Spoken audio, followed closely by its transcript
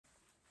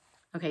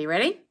Okay, you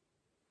ready?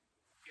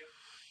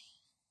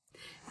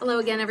 Hello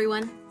again,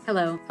 everyone.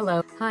 Hello.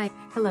 Hello. Hi.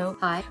 Hello.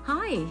 Hi.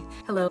 Hi.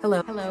 Hello.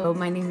 Hello. Hello.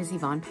 My name is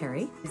Yvonne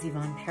Perry. Is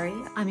Yvonne Perry?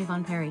 I'm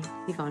Yvonne Perry.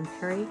 Yvonne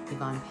Perry.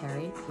 Yvonne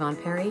Perry. Yvonne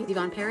Perry.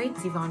 Yvonne Perry.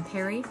 Yvonne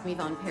Perry.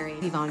 Yvonne Perry.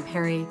 Yvonne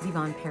Perry.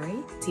 Yvonne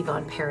Perry.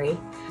 Yvonne Perry.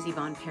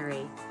 Yvonne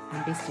Perry.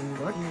 I'm based in New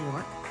York. New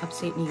York.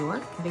 Upstate New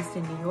York. Based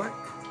in New York.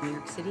 New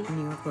York City.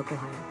 New York local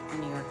hire.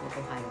 New York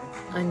local hire.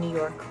 A New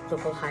York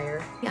local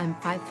hire. I'm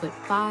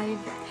 5'5".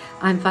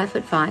 I'm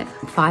 5'5".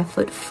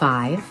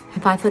 5'5".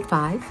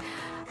 5'5".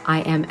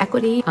 I am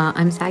equity.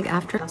 I'm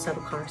SAG-AFTRA. I also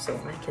have a car, so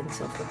I can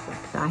self-report.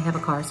 I have a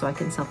car, so I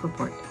can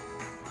self-report.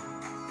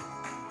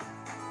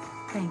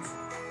 Thanks.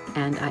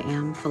 And I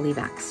am fully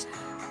vaxxed.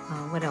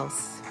 What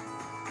else?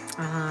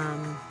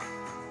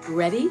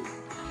 Ready?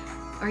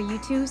 Are you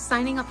two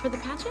signing up for the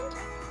pageant?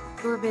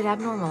 You're a bit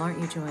abnormal, aren't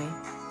you, Joy?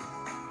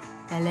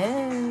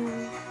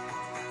 Hello?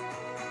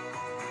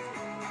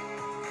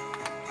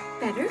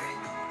 Better?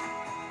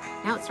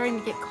 Now it's starting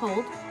to get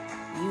cold.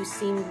 You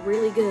seemed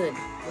really good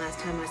last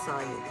time I saw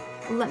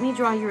you. Let me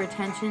draw your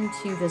attention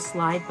to the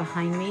slide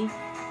behind me.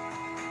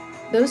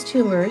 Those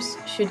tumors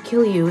should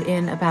kill you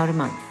in about a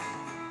month.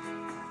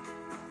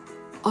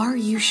 Are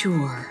you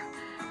sure?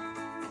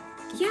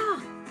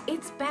 Yeah,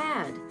 it's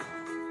bad.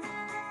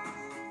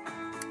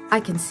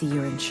 I can see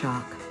you're in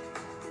shock.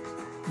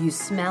 You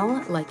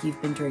smell like you've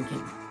been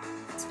drinking.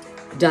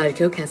 Diet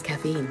Coke has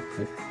caffeine.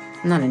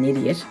 I'm not an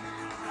idiot.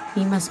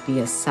 He must be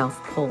a South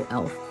Pole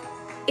elf.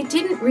 It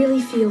didn't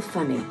really feel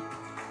funny.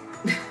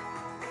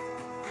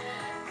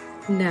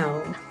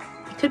 No.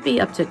 It could be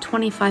up to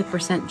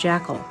 25%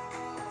 jackal.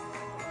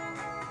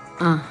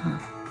 Uh-huh.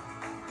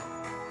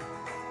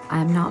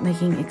 I'm not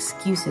making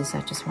excuses, I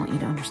just want you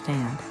to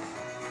understand.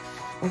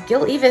 Well,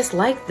 Gil Evis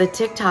liked the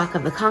TikTok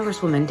of the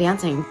congresswoman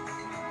dancing.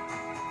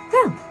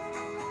 Yeah.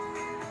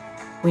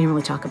 We didn't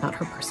really talk about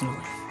her personal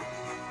life.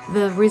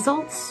 The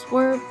results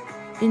were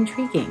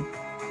intriguing.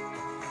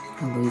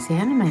 A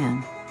Louisiana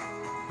man.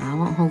 I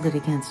won't hold it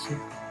against you.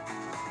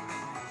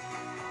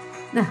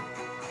 No,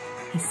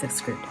 he's so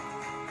screwed.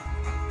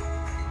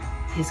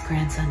 His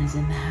grandson is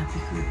in the happy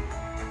group.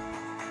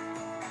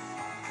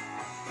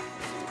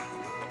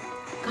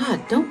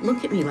 God, don't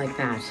look at me like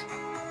that.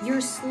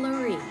 You're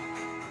slurry.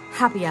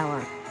 Happy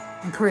hour.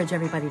 Encourage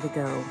everybody to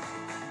go.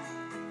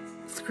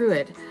 Screw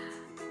it.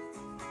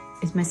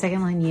 Is my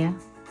second line yeah?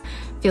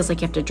 Feels like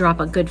you have to drop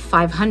a good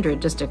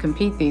 500 just to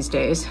compete these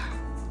days.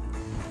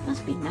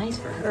 Must be nice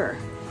for her.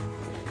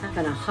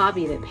 Having a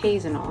hobby that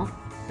pays and all.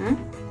 Hmm?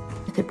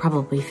 I could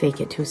probably fake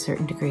it to a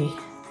certain degree.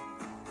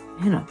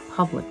 In a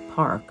public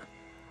park.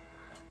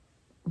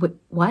 Wait,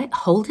 what?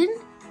 Holden?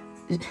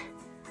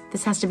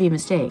 This has to be a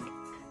mistake.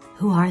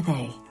 Who are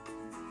they?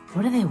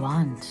 What do they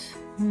want?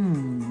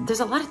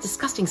 There's a lot of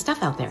disgusting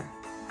stuff out there.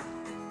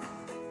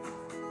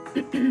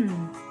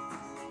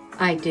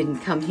 I didn't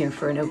come here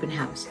for an open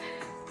house.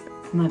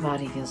 My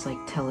body feels like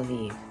Tel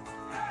Aviv.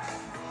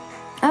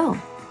 Oh,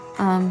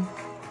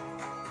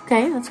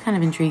 okay, that's kind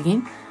of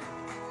intriguing.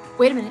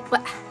 Wait a minute,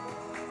 what?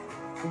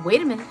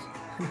 Wait a minute.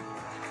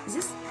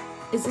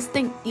 Is this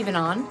thing even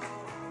on?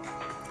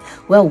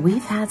 Well,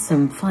 we've had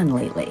some fun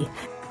lately.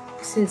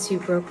 Since you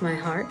broke my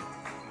heart?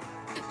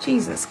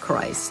 Jesus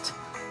Christ.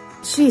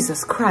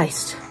 Jesus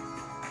Christ.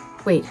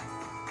 Wait,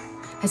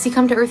 has he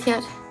come to Earth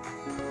yet?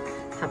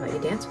 How about you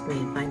dance with me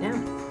and find out?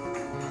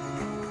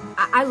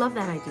 I love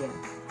that idea.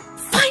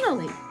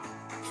 Finally!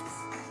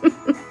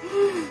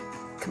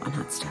 Come on,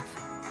 hot stuff.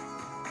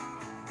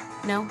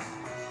 No?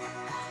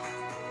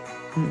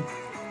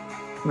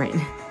 Right.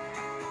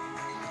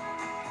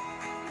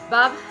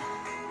 Bob,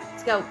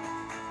 let's go.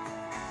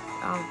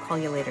 I'll call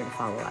you later to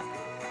follow up.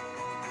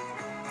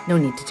 No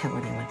need to tell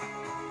anyone.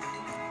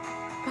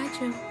 Bye,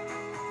 Joe.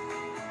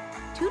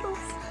 Toodles.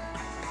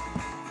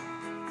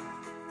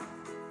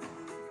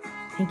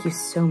 Thank you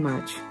so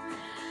much.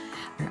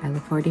 I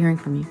look forward to hearing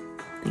from you.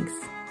 Thanks.